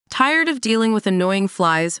Tired of dealing with annoying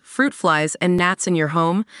flies, fruit flies, and gnats in your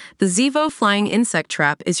home? The Zevo Flying Insect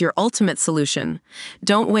Trap is your ultimate solution.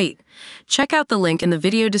 Don't wait. Check out the link in the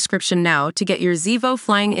video description now to get your Zevo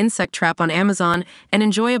Flying Insect Trap on Amazon and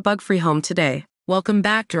enjoy a bug-free home today. Welcome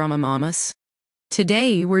back, Drama Mamas.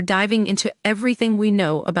 Today, we're diving into everything we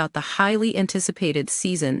know about the highly anticipated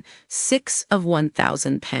season 6 of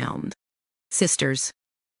 1,000 Pound Sisters.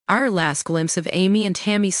 Our last glimpse of Amy and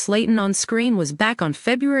Tammy Slaton on screen was back on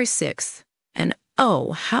February 6th, and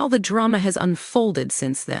oh, how the drama has unfolded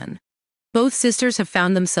since then. Both sisters have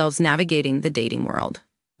found themselves navigating the dating world,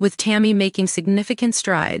 with Tammy making significant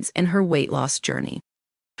strides in her weight loss journey.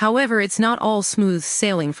 However, it's not all smooth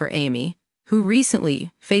sailing for Amy, who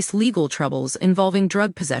recently faced legal troubles involving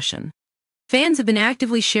drug possession. Fans have been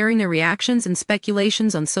actively sharing their reactions and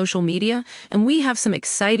speculations on social media, and we have some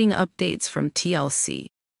exciting updates from TLC.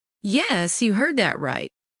 Yes, you heard that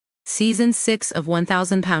right. Season 6 of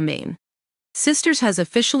 1,000 Pound Sisters has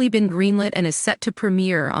officially been greenlit and is set to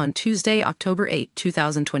premiere on Tuesday, October 8,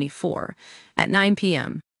 2024, at 9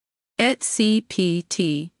 p.m. at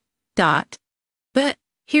CPT. But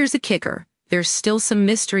here's the kicker. There's still some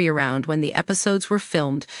mystery around when the episodes were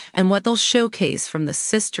filmed and what they'll showcase from the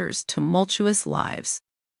sisters' tumultuous lives.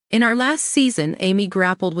 In our last season, Amy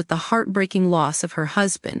grappled with the heartbreaking loss of her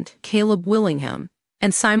husband, Caleb Willingham,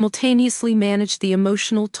 and simultaneously managed the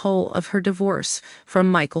emotional toll of her divorce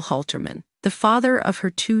from Michael Halterman, the father of her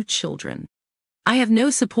 2 children. "I have no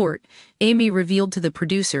support," Amy revealed to the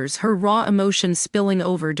producers, her raw emotions spilling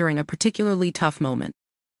over during a particularly tough moment.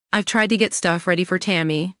 "I've tried to get stuff ready for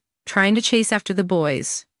Tammy, trying to chase after the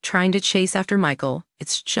boys, trying to chase after Michael.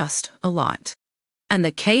 It's just a lot. And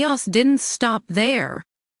the chaos didn't stop there.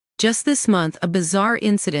 Just this month, a bizarre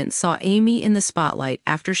incident saw Amy in the spotlight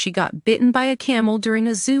after she got bitten by a camel during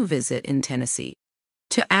a zoo visit in Tennessee.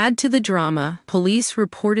 To add to the drama, police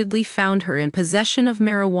reportedly found her in possession of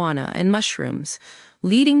marijuana and mushrooms,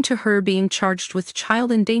 leading to her being charged with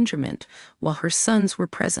child endangerment while her sons were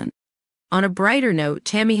present. On a brighter note,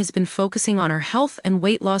 Tammy has been focusing on her health and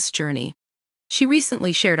weight loss journey. She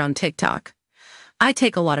recently shared on TikTok, "I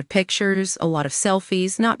take a lot of pictures, a lot of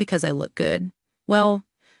selfies, not because I look good. Well,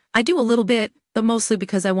 I do a little bit, but mostly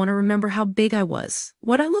because I want to remember how big I was,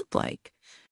 what I looked like.